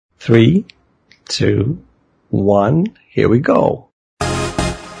3, 2, 1, here we go.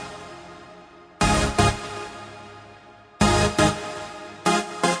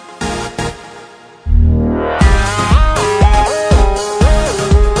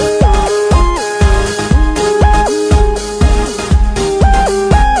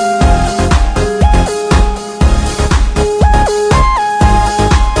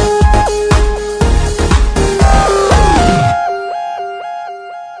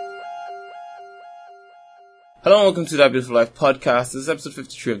 Hello and welcome to That Beautiful Life Podcast. This is episode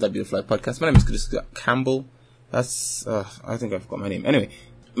 53 of That Beautiful Life Podcast. My name is Kudus Campbell. I think I forgot my name. Anyway,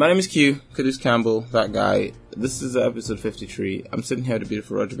 my name is Q, Kudus Campbell, that guy. This is episode 53. I'm sitting here with the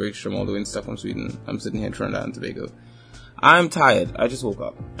beautiful Roger Bergstrom all the way in Stockholm, Sweden. I'm sitting here in Trinidad and Tobago. I'm tired. I just woke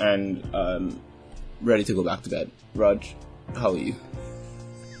up and ready to go back to bed. Raj, how are you?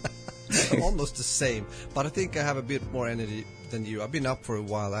 Almost the same, but I think I have a bit more energy than you. I've been up for a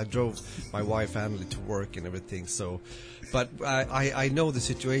while. I drove my wife Emily to work and everything, but I know the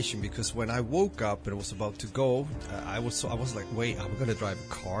situation because when I woke up and was about to go, I was like, wait, I'm gonna drive a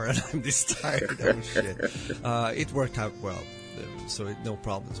car and I'm this tired. Oh shit. It worked out well, so no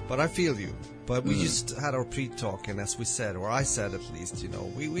problems, but I feel you. But we just had our pre-talk, and as we said, or I said at least,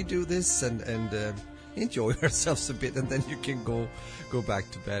 we do this and enjoy ourselves a bit, and then you can go back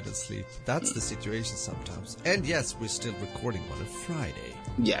to bed and sleep. That's the situation sometimes. And yes, we're still recording on a Friday.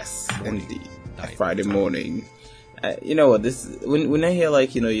 Yes, morning, indeed. night. Friday morning. You know what? This when I hear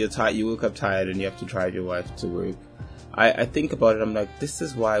like you're tired, you woke up tired, and you have to drive your wife to work. I think about it. I'm like, this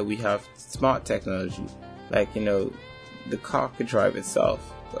is why we have smart technology. Like the car can drive itself.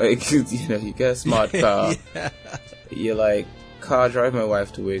 Like you get a smart car. Yeah. You're like, car, drive my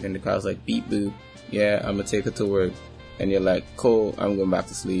wife to work, and the car's like, beep boop. Yeah, I'm gonna take her to work. And you're like, cool, I'm going back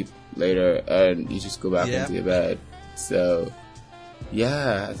to sleep later, and you just go back into your bed. So,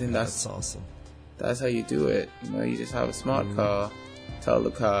 yeah, I think that's awesome. That's how you do it. You just have a smart car, tell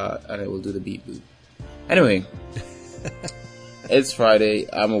the car, and it will do the beep boop. Anyway, it's Friday.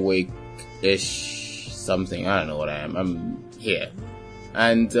 I'm awake-ish, something. I don't know what I am. I'm here.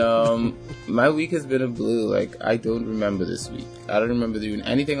 And my week has been a blue. Like, I don't remember this week. I don't remember doing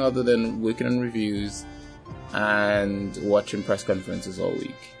anything other than working on reviews and watching press conferences all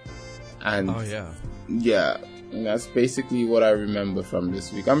week. And yeah, and that's basically what I remember from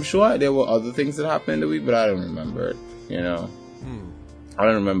this week. I'm sure there were other things that happened in the week, but I don't remember it. I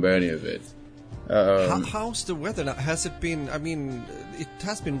don't remember any of it. How's the weather now? Has it been? I mean, it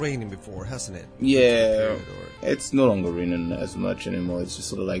has been raining before, hasn't it? Yeah, it's no longer raining as much anymore. It's just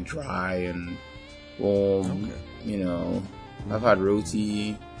sort of like dry and warm. Okay. I've had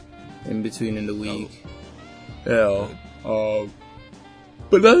roti in between in the week. Yeah.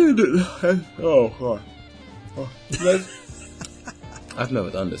 But that I've never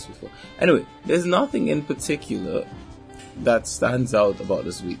done this before. Anyway, there's nothing in particular that stands out about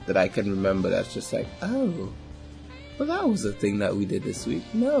this week that I can remember that's just like, oh, well, that was the thing that we did this week.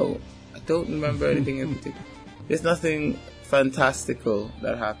 No, I don't remember anything in particular. There's nothing fantastical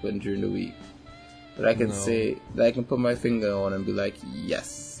that happened during the week that I can say, that I can put my finger on and be like,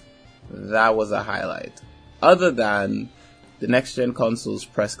 yes, that was a highlight. Other than the next-gen consoles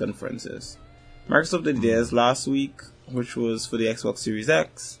press conferences. Microsoft did theirs last week, which was for the Xbox Series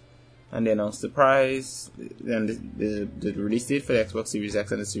X. And they announced the price and the release date for the Xbox Series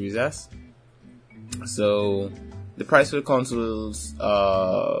X and the Series S. So the price for the consoles,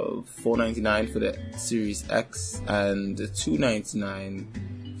 $499 for the Series X and $299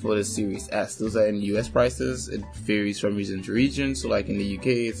 for the Series S. Those are in US prices. It varies from region to region. So like in the UK,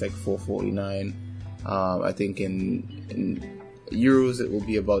 it's like $449. I think in euros it will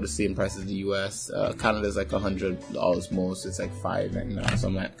be about the same price as the US. Canada's like $100 more, so it's like $599,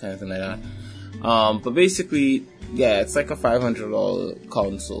 something kind of thing like that. But basically, yeah, it's like a $500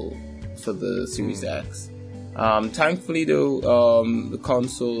 console for the Series X. Thankfully though, the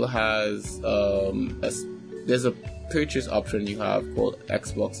console has there's a purchase option you have called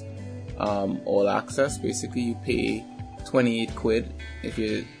Xbox All Access. Basically, you pay 28 quid if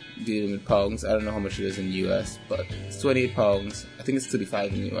you're dealing with pounds. I don't know how much it is in the US, but it's 28 pounds. I think it's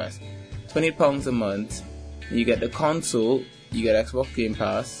 35 in the US. 28 pounds a month. You get the console, you get Xbox Game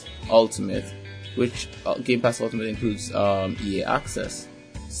Pass Ultimate, which Game Pass Ultimate includes EA Access.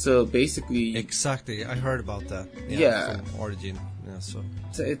 So basically, exactly, I heard about that. Yeah, from Origin. Yeah, so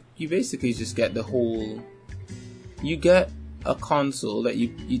you basically just get the whole. You get a console that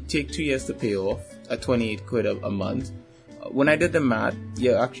you take 2 years to pay off at 28 quid a month. When I did the math,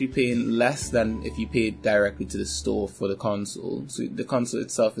 you're actually paying less than if you paid directly to the store for the console. So the console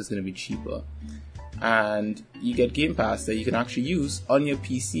itself is going to be cheaper. and you get Game Pass that you can actually use on your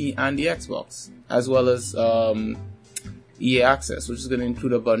PC and the Xbox, as well as EA Access, which is going to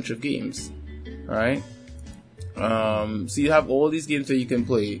include a bunch of games, right? So you have all these games that you can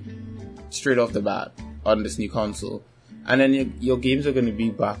play straight off the bat on this new console, and then your games are going to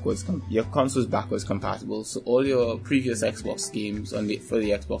be your console's backwards compatible, so all your previous Xbox games for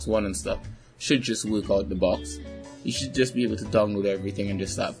the Xbox One and stuff should just work out the box. You should just be able to download everything and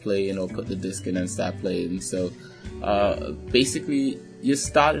just start playing, or put the disc in and start playing. So basically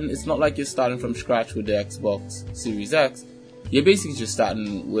it's not like you're starting from scratch with the Xbox Series X. You're basically just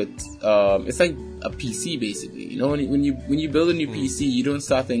starting with it's like a PC basically. You know, when you build a new PC, you don't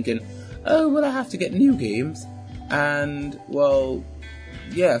start thinking, oh well, I have to get new games, and well,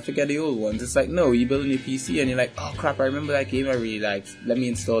 yeah, forget the old ones. It's like, no, you build a new PC and you're like, oh crap, I remember that game I really liked, let me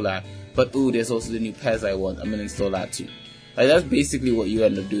install that. But ooh, there's also the new PES I want, I'm gonna install that too. Like, that's basically what you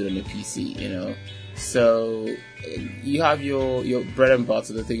end up doing on your PC, you know. So you have your bread and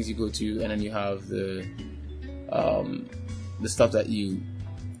butter, the things you go to, and then you have the stuff that you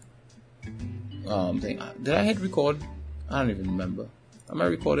think. Did I hit record? I don't even remember. Am I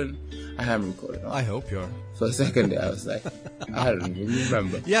recording? I am recording. I hope you are. For a second there, I was like, I don't even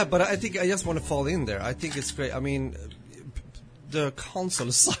remember. Yeah, but I think I just want to fall in there. I think it's great. I mean, the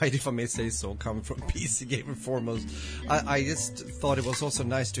console side, if I may say so, coming from PC Gamer foremost, I just thought it was also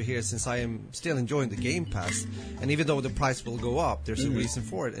nice to hear, since I am still enjoying the Game Pass, and even though the price will go up, there's a reason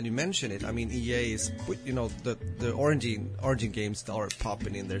for it, and you mentioned it. I mean, EA is, you know, the Origin games are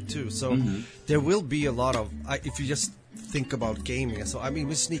popping in there too, so there will be a lot of, if you just think about gaming. So I mean,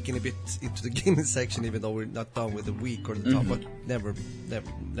 we're sneaking a bit into the gaming section, even though we're not done with the week or the top, but never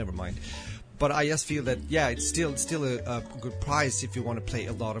mind. But I just feel that, yeah, it's still a good price if you want to play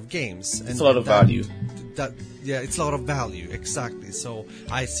a lot of games. And it's a lot of value. It's a lot of value, exactly. So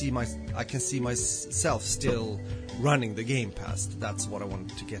I can see myself still running the Game Pass. That's what I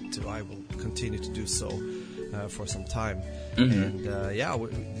wanted to get to. I will continue to do so for some time. And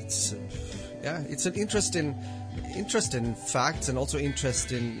it's an interesting facts, and also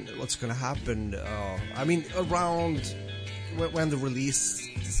interesting what's going to happen. I mean, around when the release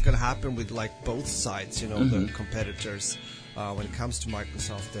is going to happen with like both sides, you know, the competitors, when it comes to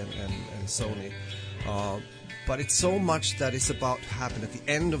Microsoft and Sony. But it's so much that is about to happen at the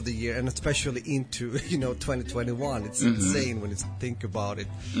end of the year, and especially into, you know, 2021. It's insane when you think about it,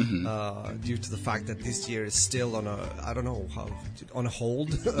 due to the fact that this year is still on a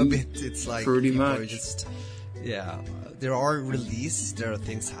hold a bit. It's like pretty much. There are releases, there are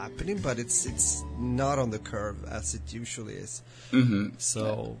things happening, but it's not on the curve as it usually is.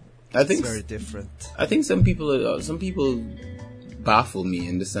 So I think it's very different. I think some people baffle me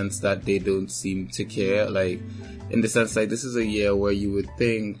in the sense that they don't seem to care. Like, in the sense, like, this is a year where you would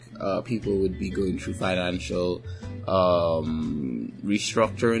think people would be going through financial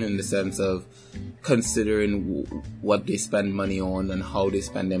restructuring, in the sense of considering what they spend money on and how they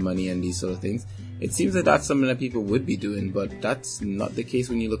spend their money and these sort of things. It seems that that's something that people would be doing, but that's not the case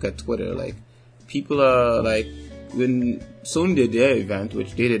when you look at Twitter. Like, people are like, when Sony did their event,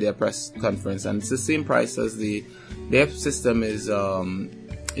 which they did their press conference, and it's the same price as their system is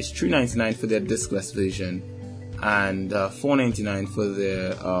 $399 for their discless version, and $499 for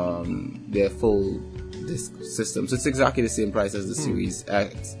their full disc system. So it's exactly the same price as the Series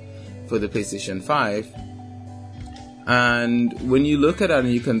X for the PlayStation 5. And when you look at that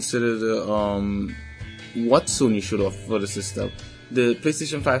and you consider what Sony should offer for the system, the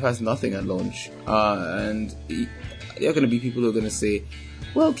PlayStation 5 has nothing at launch. And there are going to be people who are going to say,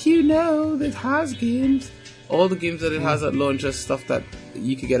 well, you know, it has games. All the games that it has at launch are stuff that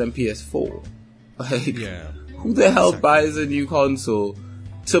you could get on PS4. Like, who the hell buys a new console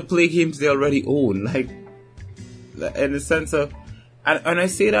to play games they already own? Like, in the sense of, and I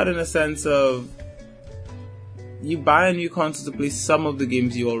say that in a sense of, you buy a new console to play some of the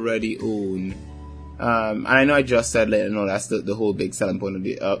games you already own. And I know I just said, like, no, that's the whole big selling point of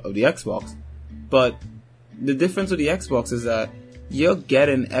the Xbox. But the difference with the Xbox is that you're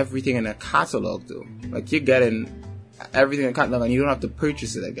getting everything in a catalog, though. Like, you're getting everything in a catalog, and you don't have to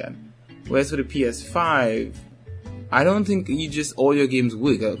purchase it again. Whereas for the PS5, I don't think all your games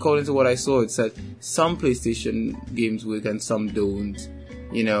work. According to what I saw, it said some PlayStation games work and some don't.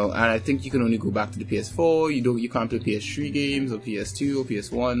 You know, and I think you can only go back to the PS4. You can't play PS3 games or PS2 or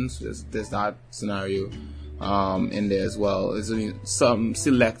PS1. So there's that scenario in there as well. There's only some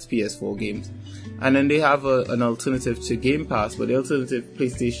select PS4 games, and then they have an alternative to Game Pass, but the alternative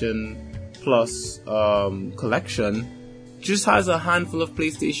PlayStation Plus collection just has a handful of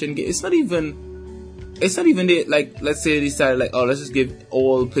PlayStation games. It's not even like, let's say they decided like, oh, let's just give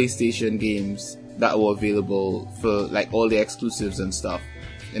all PlayStation games that were available for like all the exclusives and stuff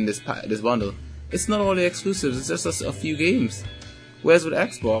in this bundle. It's not all the exclusives, it's just a few games. Whereas with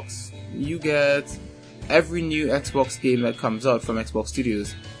Xbox, you get every new Xbox game that comes out from Xbox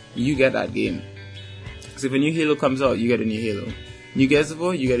Studios, you get that game. So if a new Halo comes out, you get a new Halo. New Gears of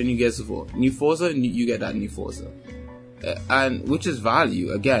War, you get a new Gears of War. New Forza, you get that new Forza. And which is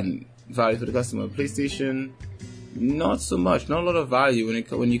value, again, value for the customer. PlayStation, not so much, not a lot of value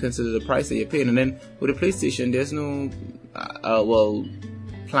when you consider the price that you're paying. And then with the PlayStation, there's no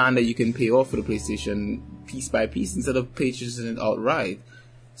plan that you can pay off for the PlayStation piece by piece instead of purchasing it outright.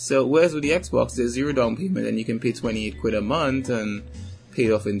 So whereas with the Xbox, there's zero down payment and you can pay 28 quid a month and pay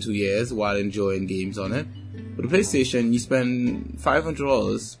it off in 2 years while enjoying games on it. With the PlayStation, you spend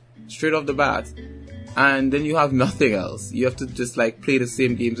 $500 straight off the bat, and then you have nothing else. You have to just like play the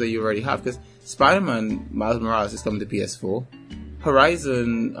same games that you already have, because Spider-Man Miles Morales is coming to PS4.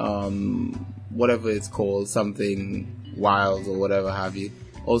 Horizon, whatever it's called, something Wilds or whatever have you,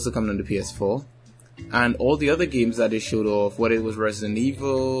 also coming on the PS4. And all the other games that they showed off, whether it was Resident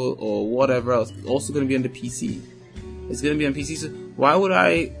Evil or whatever else, also going to be on the PC. It's going to be on PC. So why would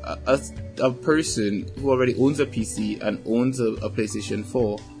I, a person who already owns a PC and owns a PlayStation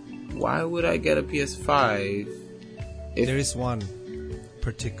 4, why would I get a PS5? There is one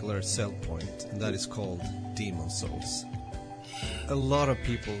particular sell point, and that is called Demon's Souls. A lot of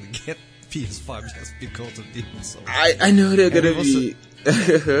people get PS5 just because of Demon's Souls. I know they're going to be...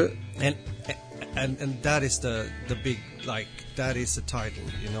 And that is the big, like, that is the title,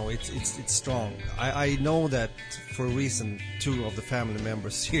 you know, it's strong. I know that for a reason 2 of the family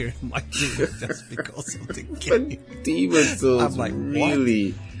members here might do it just because of the game. Demon's Souls, I'm like,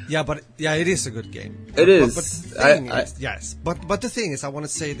 really? What? Yeah, but it is a good game. It is. But the thing is, yes. But the thing is, I want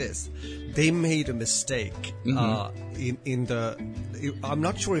to say this: they made a mistake in the. I'm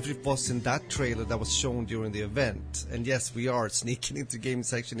not sure if it was in that trailer that was shown during the event. And yes, we are sneaking into game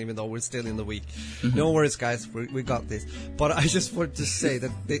section even though we're still in the week. No worries, guys. We got this. But I just wanted to say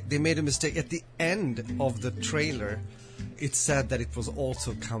that they made a mistake at the end of the trailer. It said that it was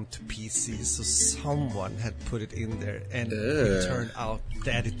also come to PC, so someone had put it in there, and it turned out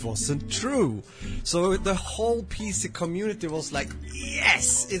that it wasn't true. So the whole PC community was like,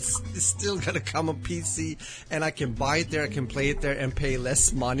 yes, it's still gonna come on PC, and I can buy it there, I can play it there, and pay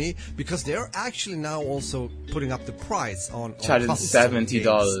less money, because they're actually now also putting up the price on charging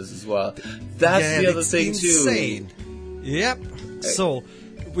 $70 as well. That's the other thing insane. Too. Yep. So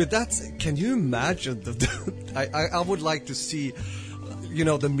with that, can you imagine I would like to see, you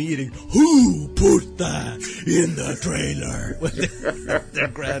know, the meeting. Who put that in the trailer? Their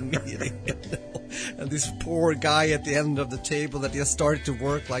grand meeting. You know? And this poor guy at the end of the table that just started to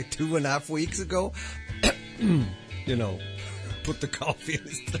work like 2.5 weeks ago, you know, put the coffee in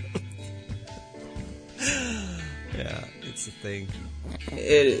his throat. Yeah, it's a thing.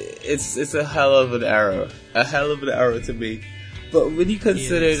 It's a hell of an error. A hell of an error to make. But when you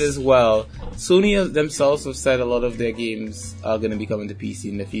consider it as well, Sony themselves have said a lot of their games are going to be coming to PC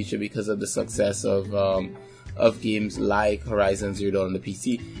in the future because of the success of games like Horizon Zero Dawn on the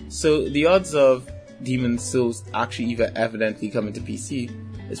PC. So the odds of Demon's Souls actually evidently coming to PC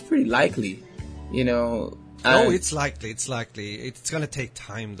is pretty likely, you know. Oh, it's likely. It's likely. It's going to take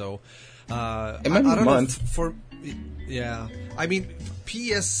time, though. It might be a month. Yeah. I mean,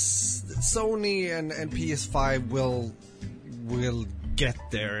 Sony and PS5 will get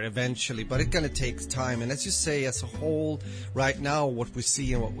there eventually, but it's going to take time. And as you say, as a whole, right now, what we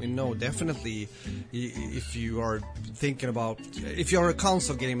see and what we know, definitely, if you are thinking about, if you're a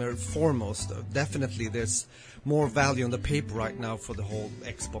console gamer foremost, definitely there's more value on the paper right now for the whole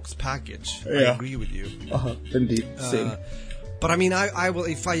Xbox package. Yeah. I agree with you. Indeed. Same. But I mean, I will,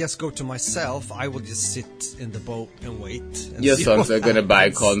 if I just go to myself, I will just sit in the boat and wait. And your sons are going to buy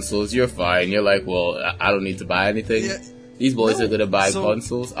consoles. You're fine. You're like, well, I don't need to buy anything. Yeah. These boys are going to buy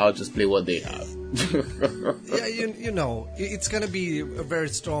consoles. I'll just play what they have. Yeah, you know, it's going to be a very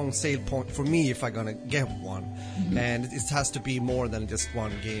strong sale point for me if I'm going to get one. Mm-hmm. And it has to be more than just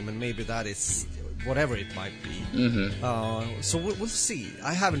one game. And maybe that is whatever it might be. Mm-hmm. So we'll see.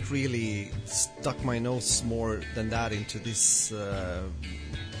 I haven't really stuck my nose more than that into this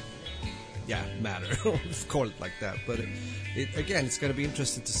matter. Call it like that. But again, it's going to be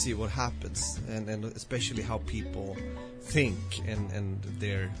interesting to see what happens, and especially how people think and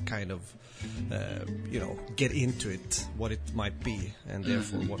their kind of get into it, what it might be, and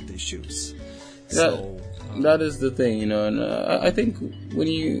therefore what they choose. That is the thing, you know, and I think when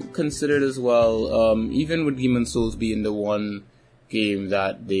you consider it as well, even with Demon's Souls being the one game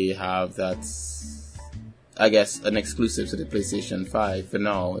that they have that's I guess, an exclusive to the PlayStation 5 for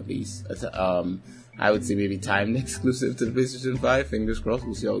now, at least. I would say maybe timed exclusive to the PlayStation 5. Fingers crossed,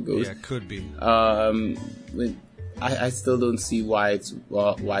 we'll see how it goes. Yeah, could be. I still don't see why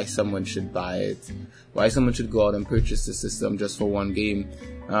someone should buy it. Why someone should go out and purchase the system just for one game,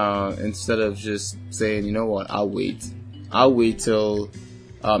 instead of just saying, you know what, I'll wait till,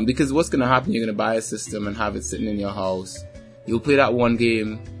 because what's gonna happen, you're gonna buy a system and have it sitting in your house. You'll play that one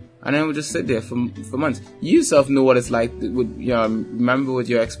game, and then it will just sit there for months. You yourself know what it's like with, remember with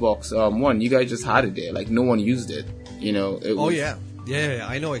your Xbox One, you guys just had it there, like no one used it, Yeah,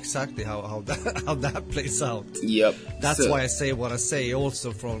 I know exactly how that plays out. Yep. That's why I say what I say.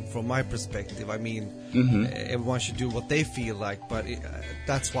 Also, from my perspective, I mean, everyone should do what they feel like. But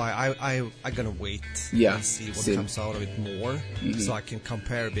that's why I'm gonna wait and see what comes out of it more, so I can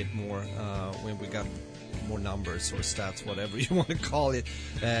compare a bit more when we got more numbers or stats, whatever you want to call it,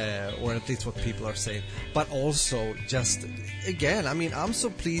 or at least what people are saying. But also, just again, I mean, I'm so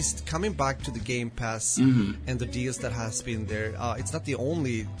pleased coming back to the Game Pass and the deals that has been there. It's not the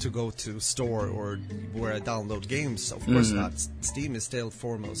only to go to store or where I download games. Of course not. Steam is still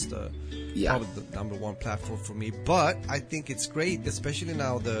foremost, probably the number one platform for me. But I think it's great, especially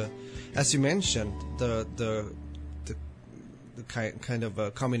now as you mentioned, the kind of a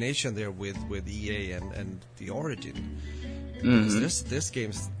combination there with EA and the Origin. Because there's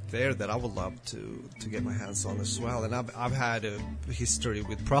games there that I would love to get my hands on as well. And I've had a history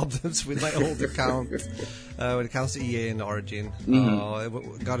with problems with my old account when it comes to EA and Origin. I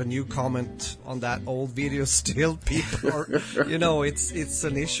got a new comment on that old video still. People are, it's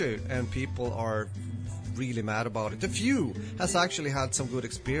an issue and people are really mad about it. A few has actually had some good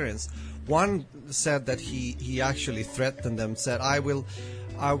experience. One said that he actually threatened them, said,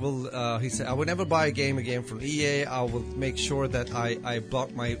 he said, I will never buy a game again from EA. I will make sure that I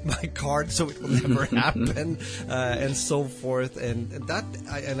block my card so it will never happen, and so forth. And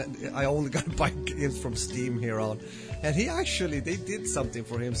I only got to buy games from Steam here on. And they did something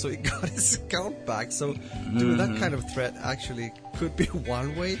for him, so he got his account back. So doing that kind of threat actually could be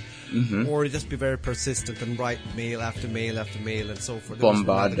one way, or just be very persistent and write mail after mail after mail and so forth. There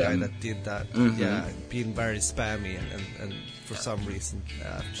Bombard was another them. guy that did that, being very spammy and for some reason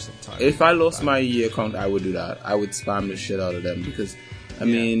after some time. If I lost my EA account, I would do that. I would spam the shit out of them because, I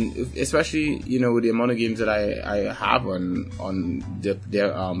mean, especially, with the amount of games that I have on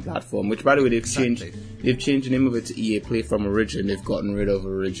their platform, which by the way, they've changed the name of it to EA Play from Origin. They've gotten rid of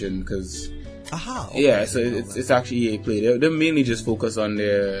Origin because, so it's actually EA Play. They're mainly just focused on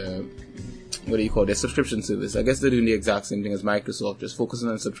their, their subscription service. I guess they're doing the exact same thing as Microsoft, just focusing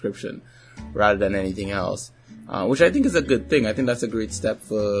on subscription rather than anything else. Which I think is a good thing. I think that's a great step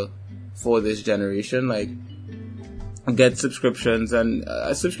for this generation. Like, get subscriptions, and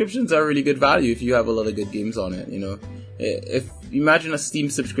subscriptions are really good value if you have a lot of good games on it. If you imagine a Steam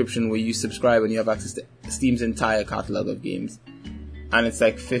subscription where you subscribe and you have access to Steam's entire catalog of games, and it's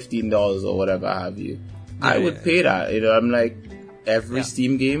like $15 or whatever have you, I would pay that. I'm like, every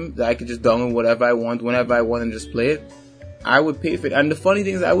Steam game that I could just download whatever I want, whenever I want, and just play it, I would pay for it. And the funny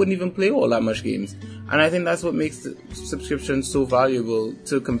thing is, I wouldn't even play all that much games. And I think that's what makes the subscription so valuable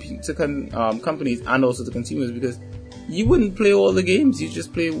to companies and also to consumers, because you wouldn't play all the games. You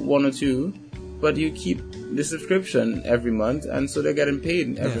just play one or two, but you keep the subscription every month, and so they're getting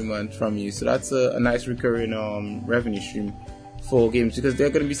paid every month from you. So that's a nice recurring revenue stream for games, because there are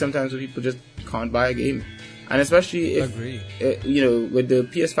going to be sometimes where people just can't buy a game. And especially if, with the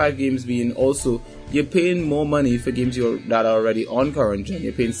PS5 games being also, you're paying more money for games that are already on current gen.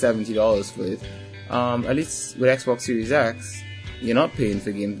 You're paying $70 for it. At least with Xbox Series X, you're not paying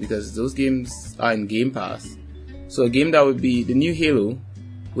for games because those games are in Game Pass. So a game that would be, the new Halo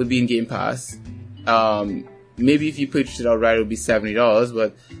would be in Game Pass. Maybe if you purchased it outright, it would be $70,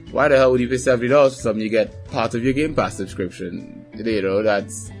 but why the hell would you pay $70 for something you get part of your Game Pass subscription?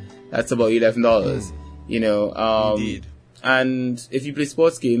 That's about $11. Indeed. And if you play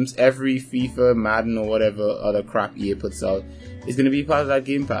sports games, every FIFA, Madden, or whatever other crap EA puts out is going to be part of that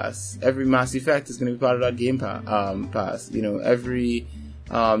Game Pass. Every Mass Effect is going to be part of that Game Pass. Every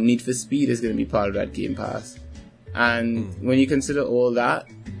Need for Speed is going to be part of that Game Pass. And when you consider all that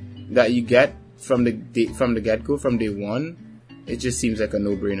you get from the get-go, from day one, it just seems like a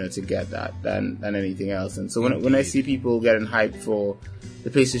no-brainer to get that than anything else. And so when I see people getting hyped for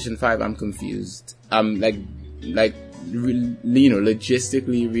the PlayStation 5, I'm confused. I'm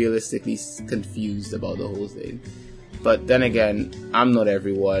logistically, realistically confused about the whole thing. But then again, I'm not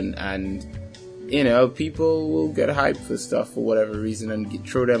everyone, and people will get hyped for stuff for whatever reason and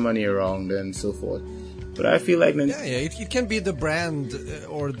throw their money around and so forth. But I feel like it can be the brand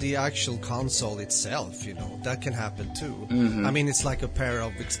or the actual console itself, that can happen too. Mm-hmm. I mean, it's like a pair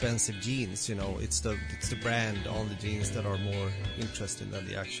of expensive jeans, it's the brand on the jeans that are more interesting than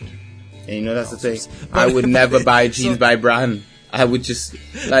the actual. And that's consoles. the thing. I would never buy jeans by brand. I would just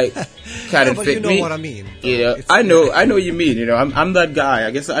kind of but fit you know me. what I mean. Yeah, I know what you mean. I'm that guy.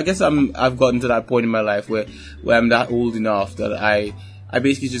 I guess I've gotten to that point in my life where I'm that old enough that I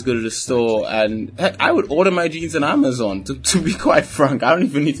basically just go to the store and heck, I would order my jeans on Amazon. To be quite frank, I don't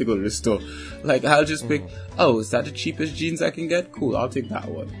even need to go to the store. Like I'll just pick. Oh, is that the cheapest jeans I can get? Cool, I'll take that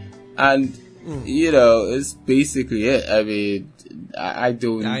one. And it's basically it. I mean, I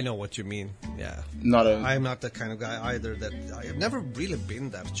don't. I know what you mean. Yeah. I'm not that kind of guy either. That I've never really been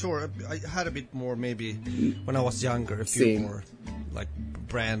that. Sure, I had a bit more maybe when I was younger. A few more like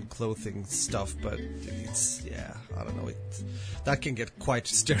brand clothing stuff, but it's I don't know. That can get quite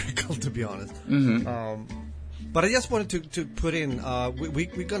hysterical, to be honest. Mm-hmm. But I just wanted to put in,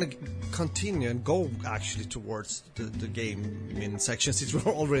 we're going to continue and go actually towards the gaming section since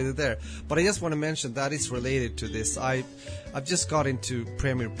we're already there. But I just want to mention that is related to this. I've just got into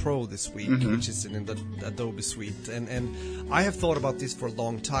Premiere Pro this week, which is in the Adobe suite. And I have thought about this for a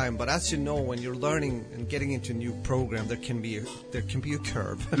long time. But as you know, when you're learning and getting into a new program, there can be a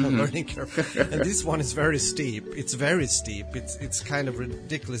curve, a learning curve. And this one is very steep. It's very steep. It's kind of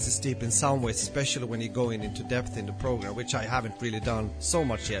ridiculously steep in some ways, especially when you're going into depth in the program, which I haven't really done so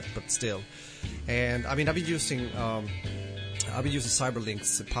much yet, but still. And I mean, I've been using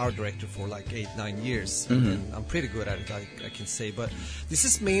Cyberlink's Power Director for like 8-9 years, and I'm pretty good at it, I can say. But this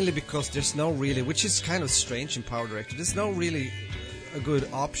is mainly because there's no really, which is kind of strange in Power Director, there's no really a good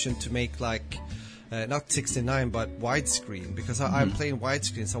option to make like not 69 but widescreen, because I'm playing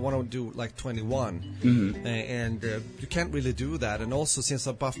widescreen, so I want to do like 21, and you can't really do that. And also, since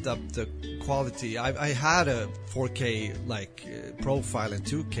I buffed up the quality, I had a 4K like profile and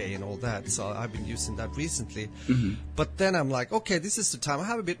 2K and all that, so I've been using that recently. But then I'm like, okay, this is the time. I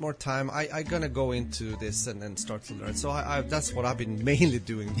have a bit more time. I'm gonna go into this and then start to learn. So that's what I've been mainly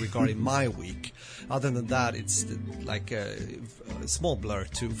doing regarding my week. Other than that, it's like a small blur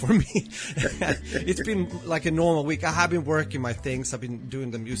too for me. It's been like a normal week. I have been working my things. I've been doing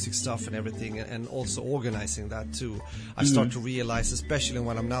the music stuff and everything, and also organizing that too. I start to realize, especially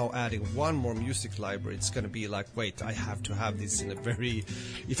when I'm now adding one more music library, it's going to be like, wait, I have to have this in a very...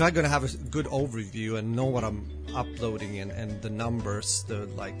 If I'm going to have a good overview and know what I'm uploading and the numbers, the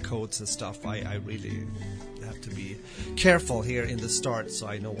like codes and stuff, I really have to be careful here in the start, so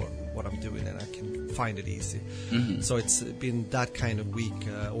I know what I'm doing and I can find it easy. So it's been that kind of week,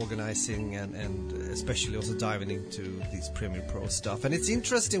 organizing and especially also diving into these Premiere Pro stuff. And it's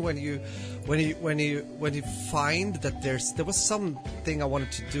interesting when you find that there was something I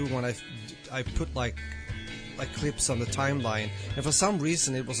wanted to do when I put like clips on the timeline, and for some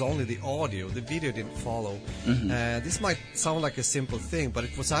reason it was only the audio, the video didn't follow. This might sound like a simple thing, but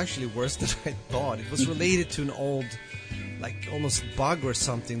it was actually worse than I thought. It was related to an old, like almost bug or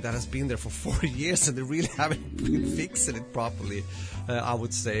something that has been there for 4 years, and they really haven't been fixing it properly, I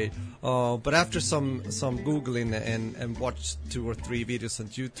would say. But after some Googling and watched 2 or 3 videos on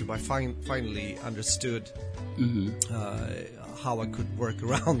YouTube, I finally understood how I could work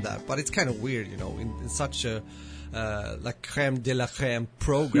around that. But it's kind of weird, in such a like creme de la creme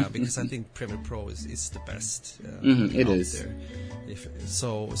program, because I think Premiere Pro is the best. It is. There.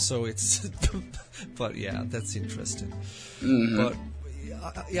 So it's, but yeah, that's interesting. But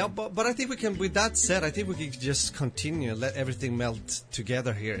I think we can. With that said, I think we can just continue and let everything melt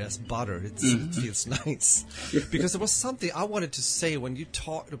together here as butter. It feels nice, because there was something I wanted to say when you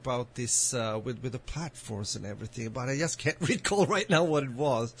talked about this with the platforms and everything, but I just can't recall right now what it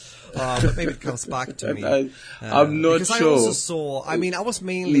was. But maybe it comes back to me. I'm not because sure. I also saw. I mean, I was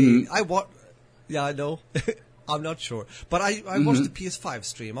mainly Yeah, I know. I'm not sure, but I watched the PS5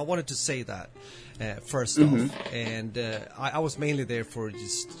 stream. I wanted to say that first off, and I was mainly there for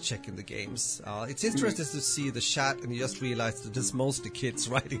just checking the games. It's interesting to see the chat, and you just realize that there's mostly kids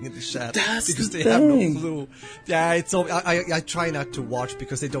writing in the chat because they have no clue. Yeah, it's all, I try not to watch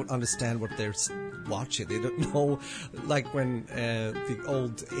because they don't understand what they're watching. They don't know, like when the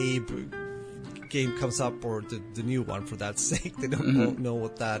old Abe game comes up, or the new one for that sake, they don't know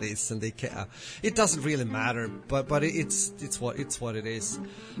what that is, and they can't. It doesn't really matter, but it's what it is.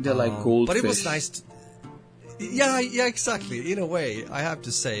 They're like goldfish. But it was nice. Yeah, exactly. In a way, I have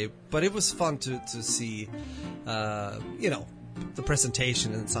to say, but it was fun to see, the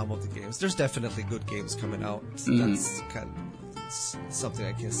presentation in some of the games. There's definitely good games coming out. That's kind of something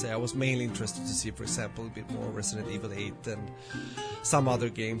I can say. I was mainly interested to see, for example, a bit more Resident Evil 8 and some other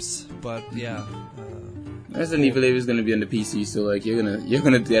games. But yeah, Resident Evil 8 is going to be on the PC, so like you're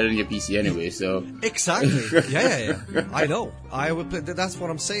gonna get it on your PC anyway. So exactly, yeah. I know. I would. That's what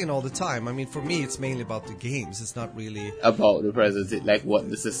I'm saying all the time. I mean, for me, it's mainly about the games. It's not really about the present, like what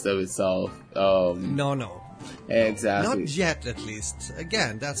the system itself. No. Exactly. Not yet, at least.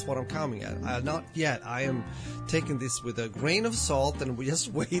 Again, that's what I'm coming at. Not yet. I am taking this with a grain of salt, and we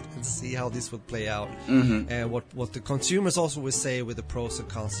just wait and see how this will play out. And what the consumers also will say with the pros and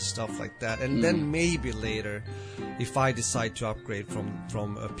cons and stuff like that. And then maybe later, if I decide to upgrade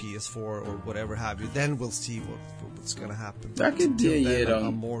from a PS4 or whatever have you, then we'll see what's going to happen. That could be a year down.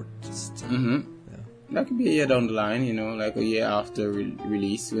 I'm more just... That could be a year down the line, you know, like a year after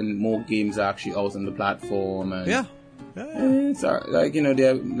release, when more games are actually out on the platform. And yeah. It's like, you know,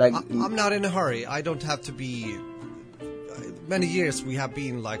 they're like... I'm not in a hurry. I don't have to be... Many years we have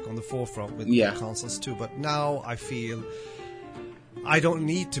been like on the forefront with consoles too, but now I feel I don't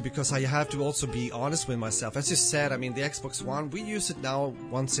need to, because I have to also be honest with myself. As you said, I mean, the Xbox One, we use it now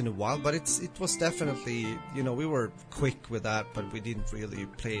once in a while, but it was definitely, you know, we were quick with that, but we didn't really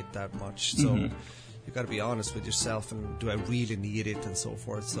play it that much. So you got to be honest with yourself, and do I really need it, and so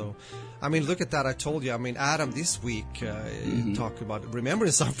forth. So, I mean, look at that. I told you. I mean, Adam this week talked about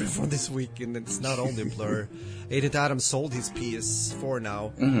remembering something from this week, and it's not only Blur. Agent Adam sold his PS4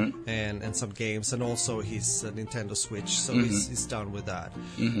 now, and some games, and also his Nintendo Switch. So he's done with that.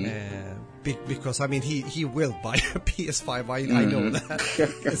 Because I mean, he will buy a PS5. I know that.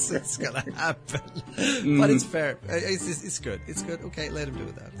 It's gonna happen. But it's fair. It's good. It's good. Okay, let him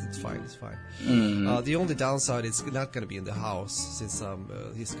do that. It's fine. The only downside is not going to be in the house, since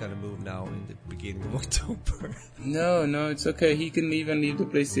he's going to move now in the beginning of October. No, it's okay. He can even leave the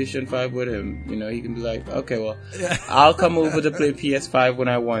PlayStation 5 with him. You know, he can be like, okay, well, I'll come over to play PS5 when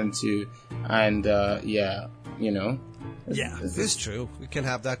I want to, and you know. It's true. We can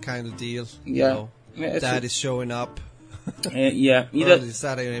have that kind of deal. Yeah. You know, Dad is showing up. Early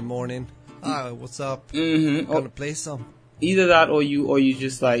Saturday morning. What's up? Gonna play some. Either that, or you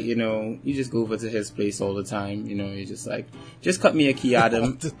just like, you know, you just go over to his place all the time. You know, you just like, just cut me a key,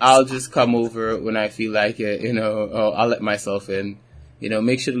 Adam. I'll just come over when I feel like it. You know, or I'll let myself in. You know,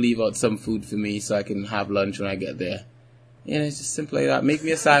 make sure to leave out some food for me so I can have lunch when I get there. You know, it's just simple like that. Make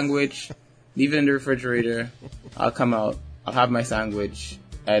me a sandwich, leave it in the refrigerator. I'll come out, I'll have my sandwich,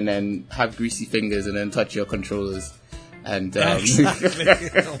 and then have greasy fingers, and then touch your controllers. And exactly.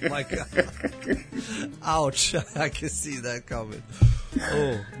 Oh my god! Ouch! I can see that coming.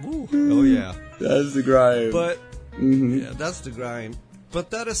 Oh yeah. That's the grind. But yeah, that's the grind.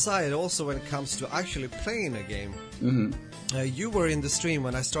 But that aside, also when it comes to actually playing a game, you were in the stream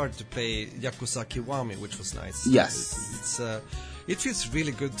when I started to play Yakuza Kiwami, which was nice. Yes. It feels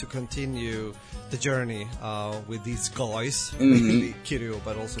really good to continue the journey with these guys, Kiryu,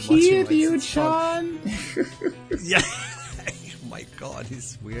 but also Kiryu-chan. Yeah. Oh my god,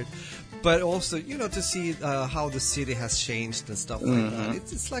 he's weird. But also, you know, to see how the city has changed and stuff like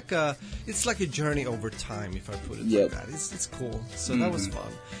that. It's like a journey over time, if I put it like that. It's cool. So that was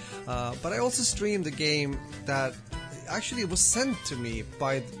fun. But I also streamed a game that actually was sent to me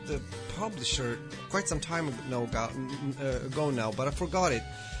by the publisher quite some time ago now, but I forgot it.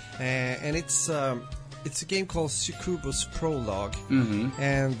 And it's a game called Succubus Prologue,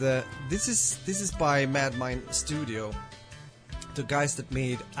 and this is by Madmind Studio, the guys that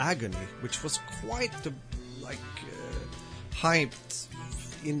made Agony, which was quite the hyped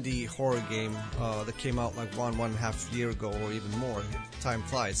indie horror game that came out like one and a half year ago, or even more. Time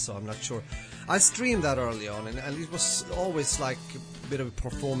flies, so I'm not sure. I streamed that early on, and it was always like a bit of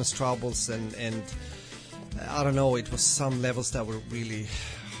performance troubles, and I don't know, it was some levels that were really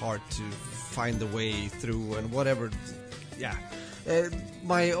hard to find the way through, and whatever.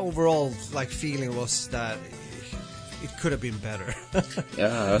 My overall feeling was that it could have been better.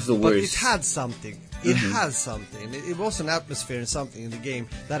 Yeah, that's the worst. But it had something. It has something. It was an atmosphere and something in the game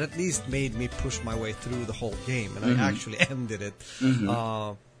that at least made me push my way through the whole game, and I actually ended it.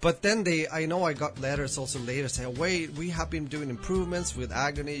 But then I know I got letters also later saying, wait, we have been doing improvements with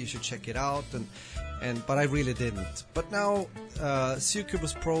Agony, you should check it out, but I really didn't. But now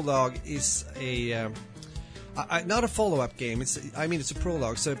Succubus Prologue is not a follow-up game. It's a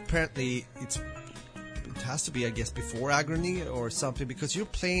prologue, so apparently it has to be, I guess, before Agony or something, because you're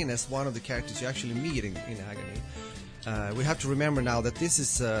playing as one of the characters you actually meet in Agony. We have to remember now that this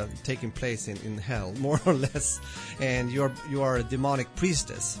is taking place in hell, more or less, and you are a demonic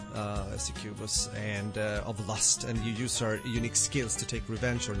priestess, Succubus, and of lust, and you use her unique skills to take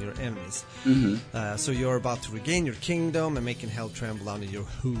revenge on your enemies. So you're about to regain your kingdom and making hell tremble under your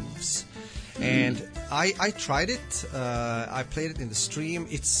hooves. And I tried it. I played it in the stream.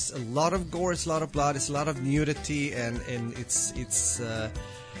 It's a lot of gore, it's a lot of blood, it's a lot of nudity, and it's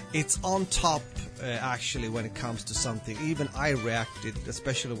on top actually when it comes to something. Even I reacted,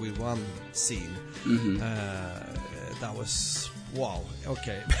 especially with one scene. That was wow.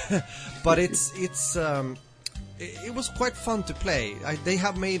 Okay, but it was quite fun to play. They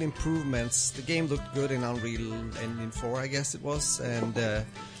have made improvements. The game looked good in Unreal Engine 4, I guess it was, and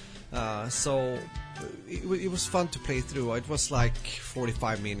so it was fun to play through. It was like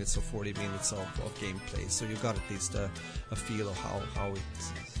 45 minutes or 40 minutes of gameplay, so you got at least a feel of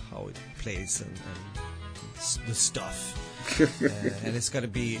how it plays and the stuff. And it's going to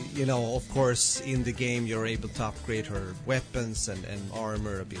be, of course, in the game you're able to upgrade her weapons and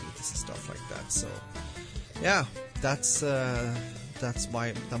armor abilities and stuff like that. So yeah, that's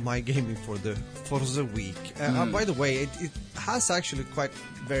my gaming for the week. By the way, it has actually quite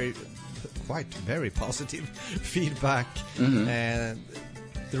very positive feedback. And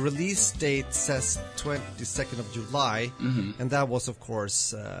the release date says 22nd of July, and that was, of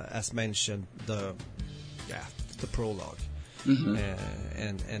course, as mentioned, the prologue and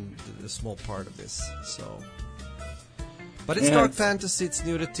the small part of this. So, but it's dark fantasy, it's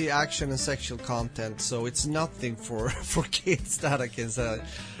nudity, action, and sexual content. So it's nothing for kids, that I can say.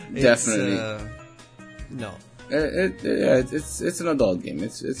 Definitely, no. It's an adult game.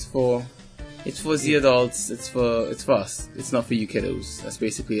 It's for the adults. It's for us. It's not for you kiddos. That's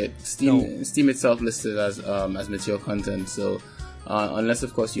basically it. Steam itself listed as mature content. So unless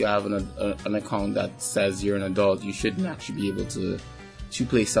of course you have an account that says you're an adult, you shouldn't actually be able to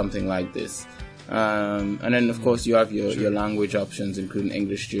play something like this. And then of course you have your language options, including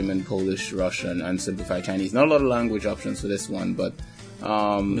English, German, Polish, Russian, and simplified Chinese. Not a lot of language options for this one, but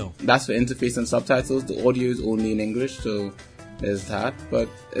that's for interface and subtitles. The audio is only in English, so there's that. But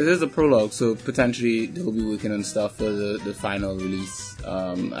it is a prologue, so potentially they'll be working on stuff for the final release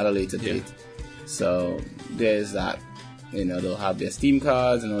at a later date. So there's that. They'll have their Steam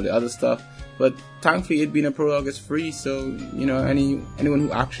cards and all the other stuff. But thankfully, it being a prologue is free, so anyone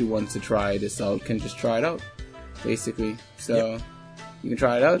who actually wants to try this out can just try it out, basically. So you can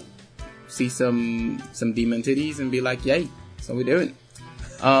try it out, see some demon titties, and be like, "Yay, that's what we're doing."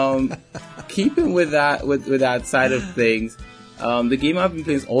 Keeping with that side of things, the game I've been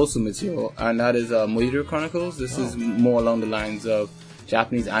playing is also mature, and that is Moira Chronicles. This is more along the lines of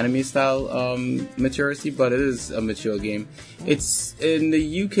Japanese anime style maturity, but it is a mature game. It's in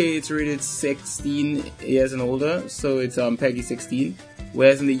the UK, it's rated 16 years and older, so it's PEGI 16,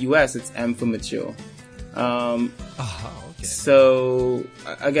 whereas in the US it's M for mature. Okay. So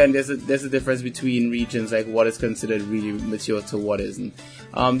again, there's a difference between regions, like what is considered really mature to what isn't.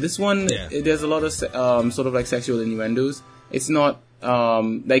 This one, there's a lot of sort of like sexual innuendos. It's not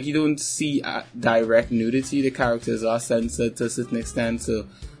like you don't see direct nudity. The characters are censored to a certain extent. So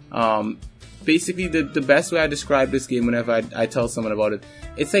basically, the best way I describe this game whenever I tell someone about it,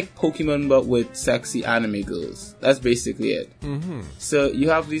 it's like Pokemon but with sexy anime girls. That's basically it. So you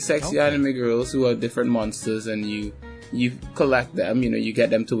have these sexy anime girls who are different monsters, and you collect them. You get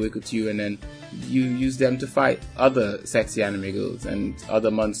them to work with you, and then you use them to fight other sexy anime girls and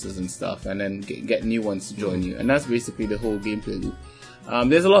other monsters and stuff, and then get new ones to join you. And that's basically the whole gameplay loop.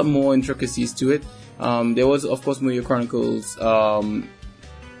 There's a lot more intricacies to it. There was, of course, Moira Chronicles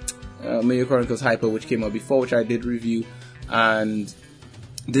Hyper, which came out before, which I did review, and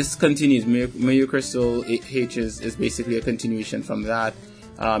this continues. Moira Crystal H is basically a continuation from that,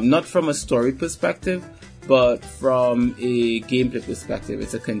 not from a story perspective, but from a gameplay perspective.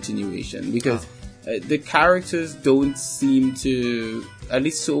 It's a continuation because the characters don't seem to, at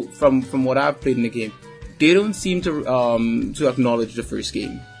least so from what I've played in the game, they don't seem to acknowledge the first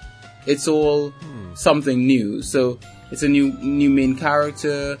game. It's all something new. So it's a new main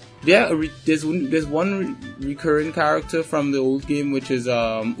character. There's one recurring character from the old game, which is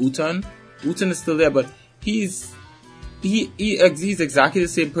Utan. Utan is still there, but he's exactly the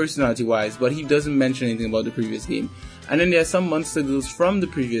same personality wise, but he doesn't mention anything about the previous game. And then there are some monster girls from the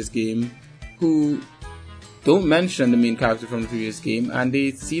previous game who don't mention the main character from the previous game, and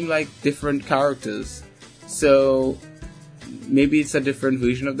they seem like different characters. So maybe it's a different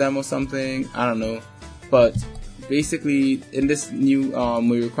version of them or something. I don't know. But basically, in this new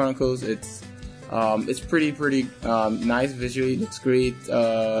Moira Chronicles, it's pretty nice visually. It looks great.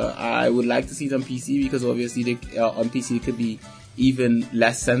 I would like to see it on PC because obviously on PC it could be even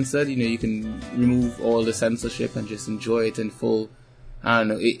less censored. You can remove all the censorship and just enjoy it in full,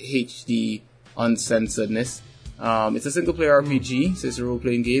 HD uncensoredness. It's a single player RPG, so it's a role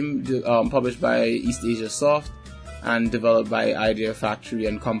playing game published by East Asia Soft and developed by Idea Factory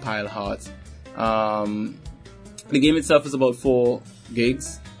and Compile Hearts. The game itself is about 4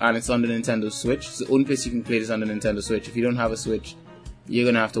 gigs, and it's on the Nintendo Switch. So the only place you can play this on the Nintendo Switch. If you don't have a Switch, you're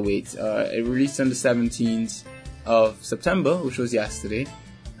gonna have to wait. It released on the 17th of September, which was yesterday,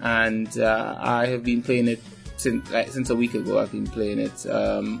 and I have been playing it since a week ago. I've been playing it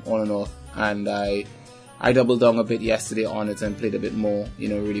on and off, and I doubled down a bit yesterday on it and played a bit more.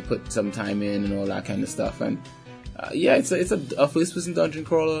 Really put some time in and all that kind of stuff. And it's a first-person dungeon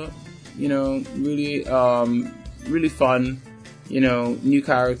crawler. Really really fun. New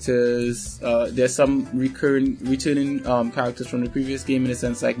characters. There's some returning characters from the previous game, in a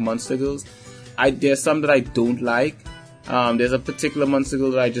sense, like Monster Girls. There's some that I don't like. There's a particular Monster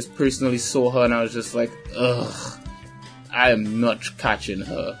Girl that I just personally saw her and I was just like, ugh, I am not catching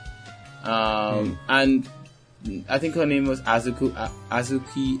her. And I think her name was Azuki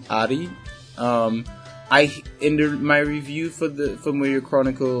Ari. My review for Mario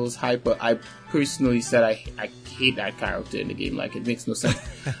Chronicles Hyper, I personally said I hate that character in the game. Like, it makes no sense.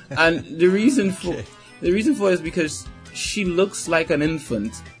 And the reason for it is because she looks like an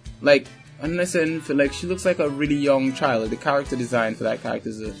infant. Like, when I say infant, like, she looks like a really young child. Like, the character design for that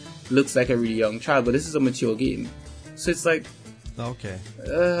character looks like a really young child, but this is a mature game. So it's like, okay.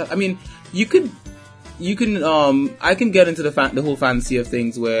 I mean, you can I can get into the whole fantasy of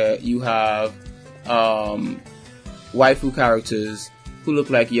things where you have waifu characters who look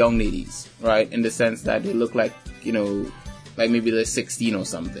like young ladies, right? In the sense that they look like, like maybe they're 16 or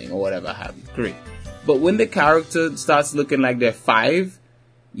something or whatever have you. Great. But when the character starts looking like they're 5,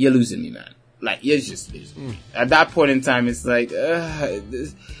 you're losing me, man. Like, you're just losing me. At that point in time, it's like,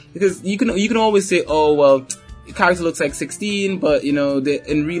 because you can always say, oh, well, the character looks like 16, but,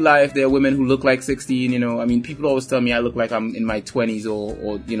 in real life, there are women who look like 16, I mean, people always tell me I look like I'm in my 20s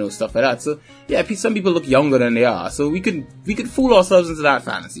or stuff like that. So, yeah, some people look younger than they are. So we could fool ourselves into that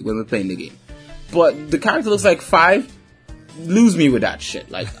fantasy when we're playing the game. But the character looks like 5, lose me with that shit.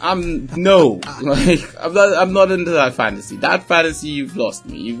 Like, I'm not into that fantasy. That fantasy, you've lost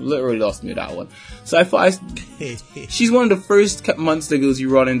me. You've literally lost me with that one. So I thought she's one of the first Monster Girls you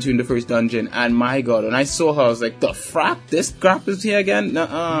run into in the first dungeon, and my god, when I saw her, I was like, the frack? This crap is here again?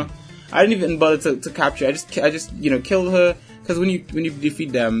 Nuh-uh. I didn't even bother to capture. I just killed her, because when you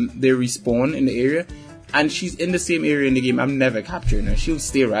defeat them, they respawn in the area, and she's in the same area in the game. I'm never capturing her. She'll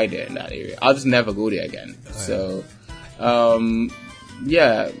stay right there in that area. I'll just never go there again. So,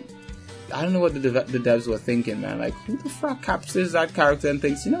 yeah, I don't know what the devs were thinking, man. Like, who the fuck captures that character and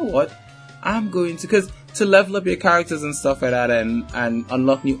thinks, you know what, I'm going to, because to level up your characters and stuff like that and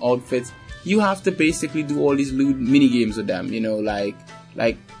unlock new outfits, you have to basically do all these lewd mini games with them,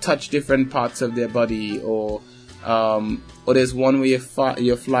 like touch different parts of their body, or there's one where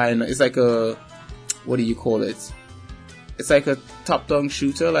you're flying. It's like a, what do you call it? It's like a top-down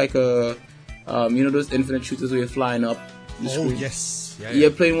shooter, like a those infinite shooters where you're flying up the screen. Yes. Yeah,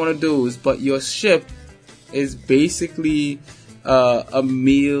 you're playing one of those, but your ship is basically a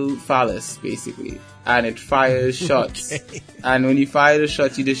male phallus, basically, and it fires shots. Okay. And when you fire the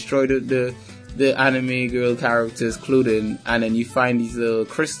shots, you destroy the anime girl character's clothing, and then you find these little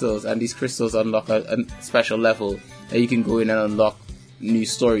crystals, and these crystals unlock a special level that you can go in and unlock new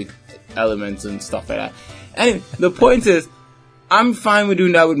story elements and stuff like that. Anyway, the point is, I'm fine with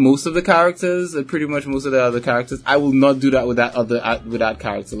doing that with most of the characters, pretty much most of the other characters. I will not do that with that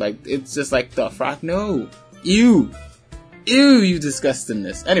character. Like, it's just like, the frack, no. You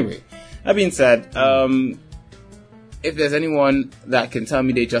disgustingness. Anyway, that being said, if there's anyone that can tell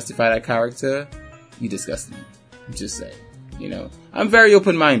me they justify that character, you disgust me. Just say, I'm very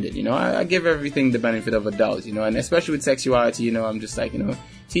open-minded, I give everything the benefit of a doubt, and especially with sexuality, I'm just like,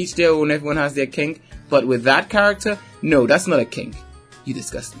 teach their own, everyone has their kink, but with that character, no, that's not a kink. You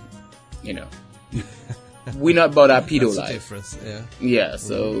disgust me, We're not about that pedo life. Difference, yeah. Yeah,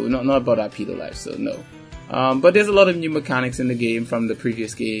 so not about that pedo life, so no. But there's a lot of new mechanics in the game from the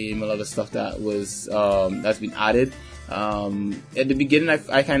previous game, a lot of stuff that was that's been added. At the beginning,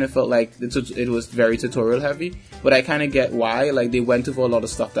 I kind of felt like it was very tutorial heavy, but I kind of get why. Like, they went over a lot of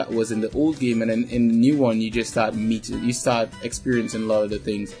stuff that was in the old game, and then in the new one, you just start experiencing a lot of the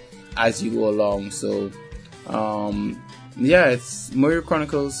things as you go along. So, yeah, it's Mario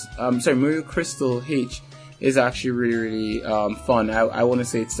Crystal H is actually really, really fun. I want to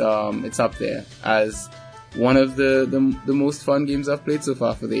say it's up there as one of the most fun games I've played so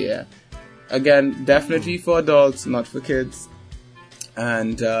far for the year. Again, definitely for adults, not for kids.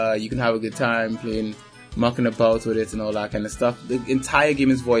 And you can have a good time playing, mucking about with it and all that kind of stuff. The entire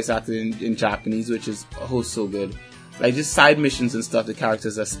game is voice acted in Japanese, which is so good. Like, just side missions and stuff, the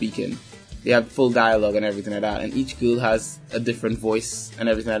characters are speaking. They have full dialogue and everything like that. And each girl has a different voice and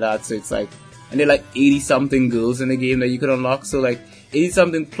everything like that. So it's like, and there are like 80-something girls in the game that you could unlock. So like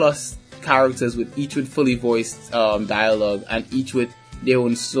 80-something plus characters each with fully voiced dialogue, and each with their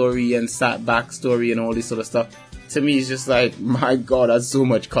own story and backstory and all this sort of stuff. To me, it's just like, my god, that's so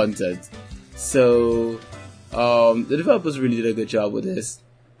much content. So the developers really did a good job with this.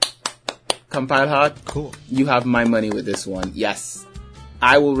 Compile Heart, cool. You have my money with this one. Yes,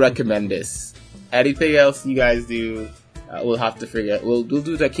 I will recommend this. Anything else you guys do, we'll have to figure out. We'll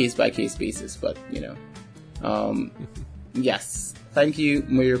do that case by case basis, but yes. Thank you,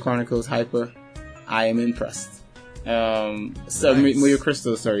 Mario Chronicles Hyper. I am impressed. Nice. Mario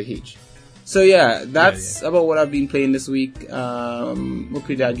Crystal, sorry, H. So yeah, that's about what I've been playing this week.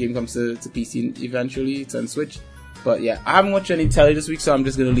 Hopefully that game comes to PC eventually. It's on Switch. But yeah, I haven't watched any telly this week, so I'm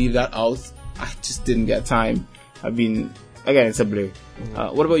just gonna leave that out. I just didn't get time. Again, it's a blur.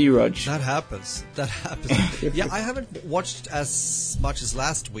 What about you, Raj? That happens. Yeah, I haven't watched as much as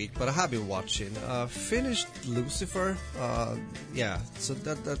last week, but I have been watching. Finished Lucifer. So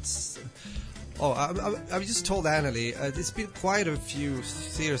that's... Oh, I just told Annalie, there's been quite a few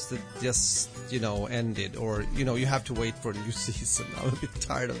series that just, ended, or, you have to wait for a new season. I'm a bit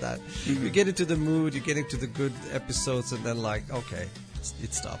tired of that. Mm-hmm. You get into the mood, you get into the good episodes, and then okay,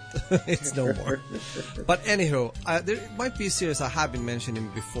 it stopped. It's no more. But anyhow, there might be a series I have been mentioning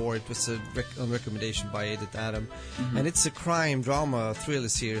before. It was on recommendation by Edith Adam, and it's a crime drama thriller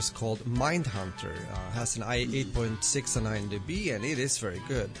series called Mindhunter. Has an 8.6 on IMDb, and it is very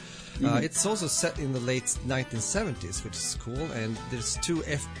good. It's also set in the late 1970s, which is cool, and there's 2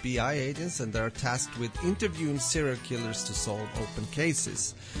 FBI agents, and they're tasked with interviewing serial killers to solve open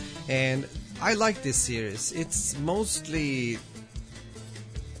cases. And I like this series. It's mostly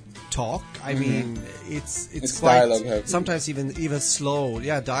talk. I mean, it's quite dialogue heavy. Sometimes even slow.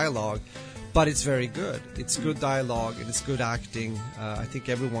 Yeah, dialogue, but it's very good. It's good dialogue and it's good acting. I think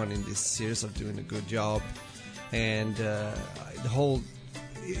everyone in this series are doing a good job, and the whole.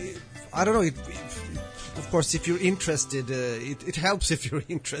 I don't know. Of course, if you're interested, it helps if you're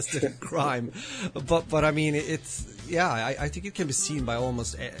interested in crime. But I mean, I think it can be seen by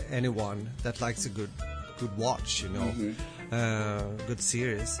almost anyone that likes a good watch. Good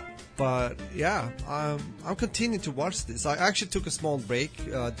series. But yeah, I'm continuing to watch this. I actually took a small break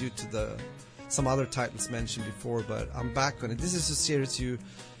due to some other titles mentioned before, but I'm back on it. This is a series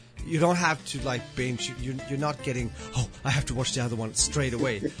you don't have to binge. You're not getting, I have to watch the other one straight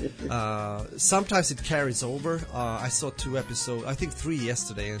away. Sometimes it carries over. I saw 2 episodes, I think 3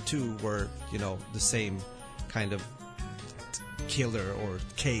 yesterday, and 2 were, the same kind of killer or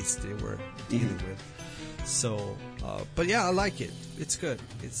case they were dealing with. So, but yeah, I like it. It's good.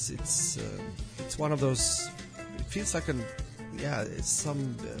 It's one of those. It feels like it's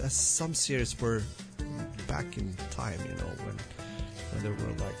some series were back in time, when there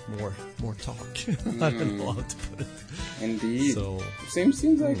were more talk. I don't know how to put it. Indeed. So seems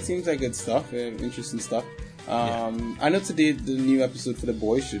like good stuff. Interesting stuff. I know today the new episode for The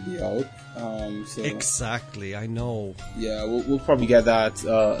Boys should be out. Exactly, I know. Yeah, we'll probably get that.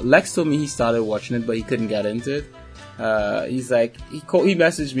 Lex told me he started watching it, but he couldn't get into it. He's like, he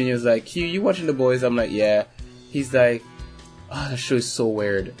messaged me and he was like, Q, you watching The Boys? I'm like, yeah. He's like, that show is so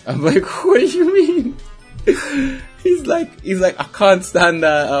weird. I'm like, what do you mean? He's like, I can't stand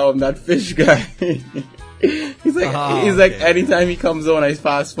that fish guy. he's like, anytime he comes on, I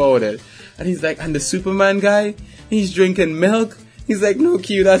fast forward it. And he's like, and the Superman guy, he's drinking milk. He's like, no,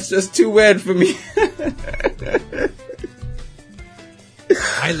 Q, that's just too weird for me.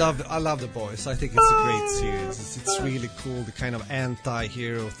 I love The Boys. I think it's a great series. It's really cool, the kind of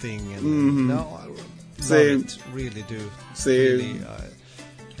anti-hero thing. And I love it. Really do. Same.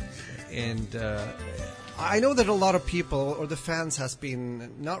 And I know that a lot of people, or the fans, has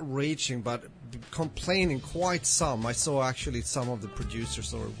been not raging, but complaining quite some. I saw actually some of the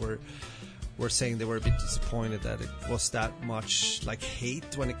producers were saying they were a bit disappointed that it was that much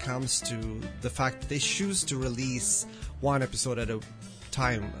hate when it comes to the fact that they choose to release one episode at a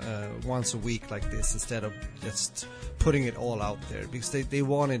time, once a week like this, instead of just putting it all out there, because they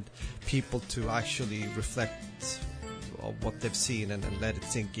wanted people to actually reflect on what they've seen and let it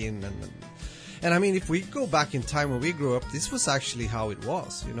sink in. And I mean, if we go back in time when we grew up, this was actually how it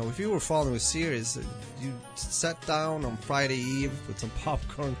was. If you were following a series, you sat down on Friday Eve with some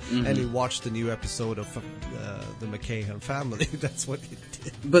popcorn and you watched the new episode of the McCahan Family. That's what you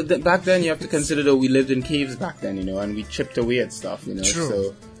did. But back then, you have to consider that we lived in caves back then, and we chipped away at stuff, True.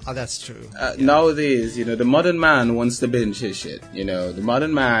 So, that's true. Nowadays, the modern man wants to binge his shit. The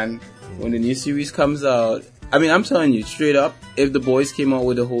modern man, when the new series comes out, I mean, I'm telling you straight up, if The Boys came out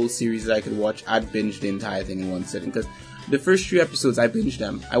with a whole series that I could watch, I'd binge the entire thing in one sitting. Because the first 3 episodes, I binged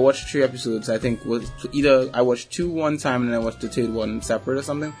them. I watched 3 episodes. I think either I watched 2 one time and then I watched the third one separate or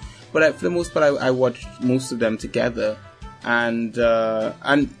something. But for the most part, I watched most of them together. And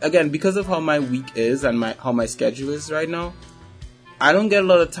again, because of how my week is and how my schedule is right now, I don't get a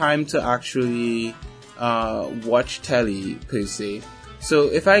lot of time to actually watch telly per se. So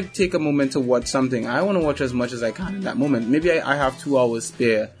if I take a moment to watch something, I want to watch as much as I can in that moment. Maybe I have 2 hours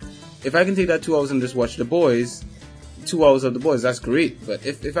spare. If I can take that 2 hours and just watch The Boys, 2 hours of The Boys, that's great. But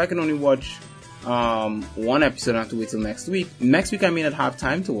if I can only watch one episode, I have to wait till next week. Next week I may not have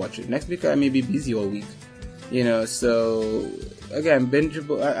time to watch it. Next week I may be busy all week. So again,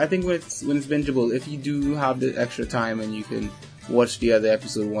 bingeable. I think when it's bingeable, if you do have the extra time and you can watch the other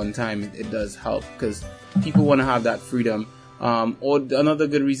episode one time, it does help because people want to have that freedom. Or another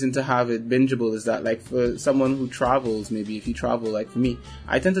good reason to have it bingeable is that, like, for someone who travels, maybe if you travel, like for me,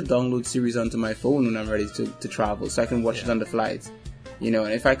 I tend to download series onto my phone when I'm ready to travel, so I can watch it on the flights. And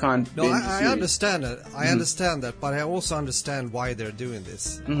if I can't binge I understand that. I understand that, but I also understand why they're doing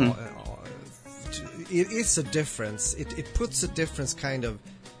this. It is a difference. It puts a different kind of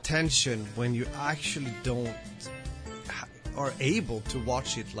tension when you actually don't are able to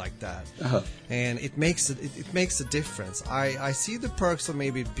watch it like that, and it makes a difference. I see the perks of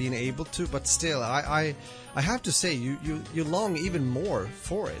maybe being able to, but still, I have to say you long even more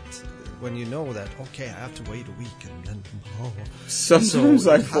for it when you know that I have to wait a week and then sometimes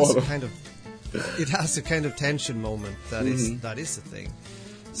so it has a kind of tension moment that is a thing.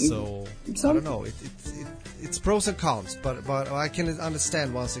 So I don't know. It's pros and cons, but I can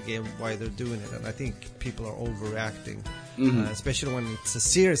understand once again why they're doing it, and I think people are overreacting, especially when it's a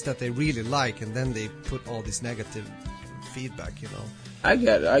series that they really like, and then they put all this negative feedback. I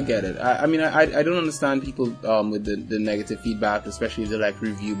get it. I mean, I don't understand people with the negative feedback, especially the like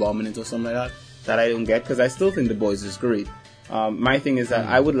review bombing it or something like that. That I don't get, because I still think The Boys is great. My thing is that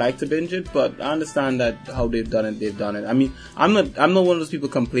I would like to binge it, but I understand that how they've done it. I mean, I'm not one of those people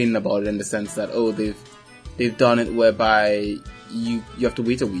complaining about it in the sense that they've done it whereby you have to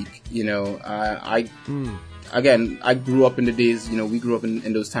wait a week. Again, I grew up in the days, we grew up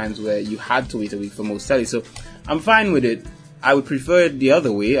in those times where you had to wait a week for most telly, so I'm fine with it. I would prefer it the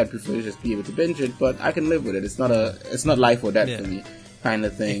other way. I'd prefer to just be able to binge it, but I can live with it. It's not life or death for me, kind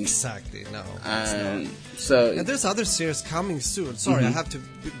of thing. Exactly. No. And there's other series coming soon. Sorry, I have to.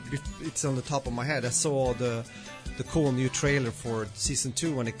 It's on the top of my head. I saw the cool new trailer for season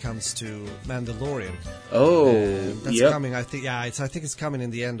 2 when it comes to Mandalorian. That's coming. I think. Yeah, I think it's coming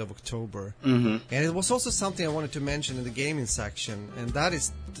in the end of October. And it was also something I wanted to mention in the gaming section, and that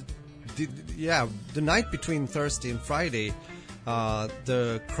is, the night between Thursday and Friday.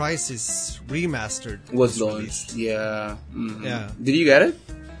 The Crysis Remastered was launched. Yeah. Yeah. Did you get it?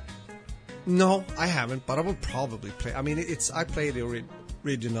 No, I haven't, but I will probably play. I mean, I play the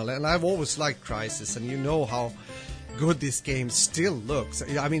original, and I've always liked Crysis, and you know how good this game still looks.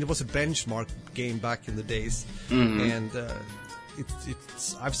 I mean, it was a benchmark game back in the days, and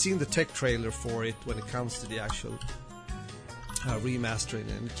I've seen the tech trailer for it when it comes to the actual remastering,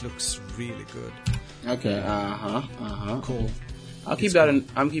 and it looks really good. Okay. Cool. I'm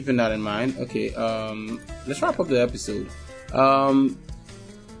keeping that in mind. Okay. Let's wrap up the episode.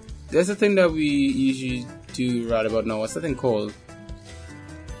 There's a thing that we usually do right about now. What's that thing called?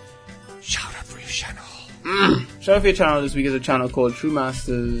 Shout out for your channel. Shout out for your channel this week is a channel called True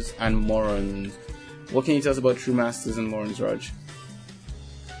Masters and Morons. What can you tell us about True Masters and Morons, Raj?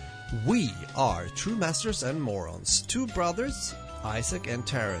 We are True Masters and Morons, 2 brothers, Isaac and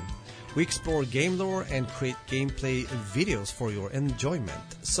Taran. We explore game lore and create gameplay videos for your enjoyment.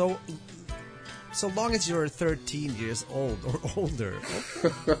 So long as you're 13 years old or older.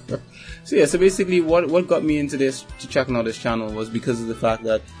 So basically what got me into this, to checking out this channel, was because of the fact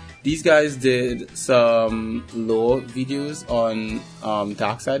that these guys did some lore videos on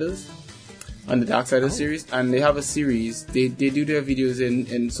Darksiders, on the Darksiders series, and they have a series. They do their videos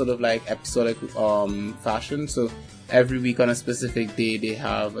in sort of like episodic fashion. So every week on a specific day they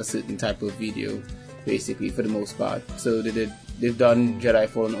have a certain type of video, basically, for the most part. So they've done Jedi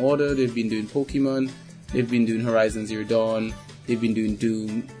Fallen Order, they've been doing Pokemon, they've been doing Horizon Zero Dawn, they've been doing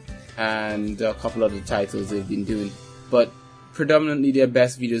Doom, and a couple other titles they've been doing. But predominantly their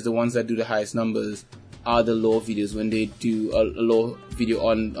best videos, the ones that do the highest numbers, are the lore videos, when they do a lore video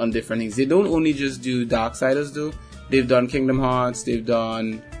on different things. They don't only just do Darksiders though. They've done Kingdom Hearts, they've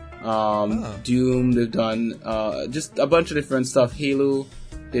done Doom, they've done just a bunch of different stuff, Halo.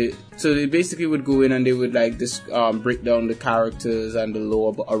 So they basically would go in and they would like this break down the characters and the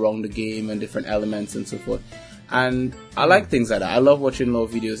lore around the game and different elements and so forth. And I like things like that. I love watching lore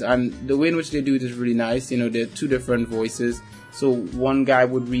videos, and the way in which they do it is really nice. You know, they're two different voices. So one guy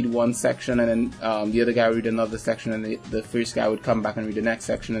would read one section, and then the other guy would read another section, and the first guy would come back and read the next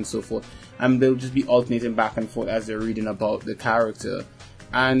section, and so forth. And they'll just be alternating back and forth as they're reading about the character.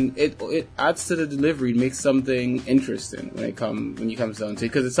 And it adds to the delivery. It makes something interesting when you comes down to it,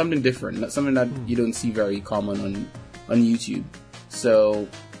 because it's something different, not something that you don't see very common on YouTube. So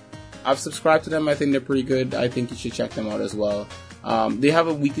I've subscribed to them. I think they're pretty good. I think you should check them out as well. They have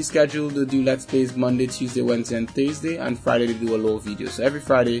a weekly schedule. They do Let's Plays Monday, Tuesday, Wednesday, and Thursday, and Friday they do a lore video. So every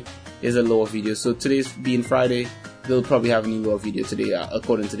Friday is a lore video. So today's being Friday, they'll probably have a new lore video today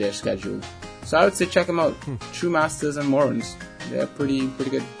according to their schedule. So I would say check them out. True Masters and Morons. They're pretty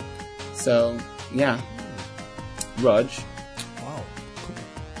good. So yeah, Raj. Wow. Cool.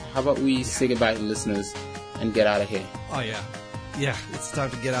 How about we say goodbye to the listeners and get out of here? Oh yeah. Yeah, it's time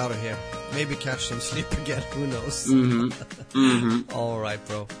to get out of here. Maybe catch some sleep again, who knows? Alright,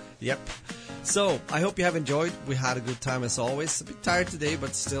 bro. Yep. So, I hope you have enjoyed. We had a good time as always. A bit tired today,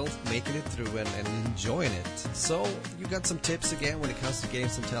 but still making it through and enjoying it. So, you got some tips again when it comes to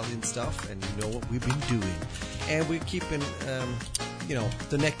games and intelligent stuff, and you know what we've been doing. And we're keeping,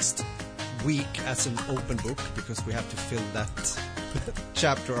 the next week as an open book, because we have to fill that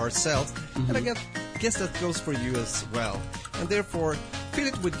chapter ourselves. And I guess that goes for you as well. And therefore, fill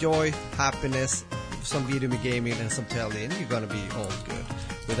it with joy, happiness, some video gaming, and some telling. You're gonna be all good.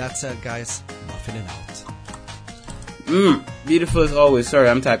 With that said, guys, muffin it out. Beautiful as always. Sorry,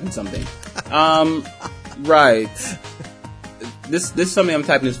 I'm typing something. Right. This something I'm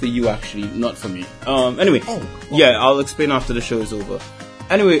typing is for you, actually, not for me. Anyway. Oh, okay. Yeah, I'll explain after the show is over.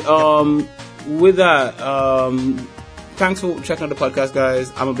 Anyway, with that, thanks for checking out the podcast,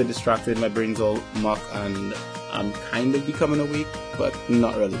 guys. I'm a bit distracted. My brain's all muck, and I'm kind of becoming awake, but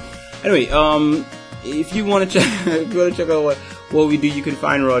not really. Anyway, if you want to check out what we do, you can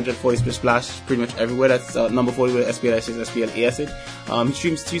find Raj at 40 Splash pretty much everywhere. That's number 40 with SPLS, SPLAS. He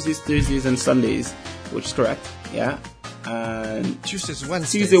streams Tuesdays, Thursdays, and Sundays, which is correct. Yeah. And Tuesday,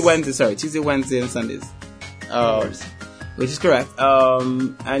 Wednesday, and Sundays. Which is correct.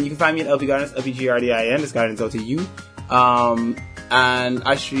 And you can find me at LP Gardens, LPGRDIN. This Gardens out to you. And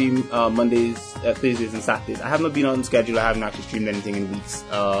I stream Mondays, Thursdays, and Saturdays. I have not been on schedule. I haven't actually streamed anything in weeks.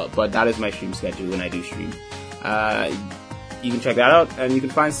 But that is my stream schedule when I do stream. You can check that out, and you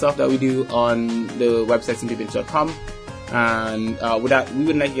can find stuff that we do on the website simplybench.com. And with that, we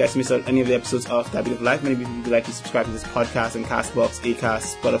wouldn't like you guys to miss out any of the episodes of That Bit of Life. Many people would like to subscribe to this podcast on Castbox,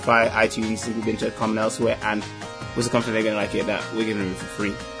 Acast, Spotify, iTunes, simplybench.com, and elsewhere. And with the company they're going to like it, that we're giving it for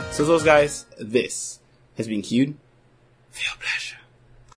free. So those guys, this has been Cued for your pleasure.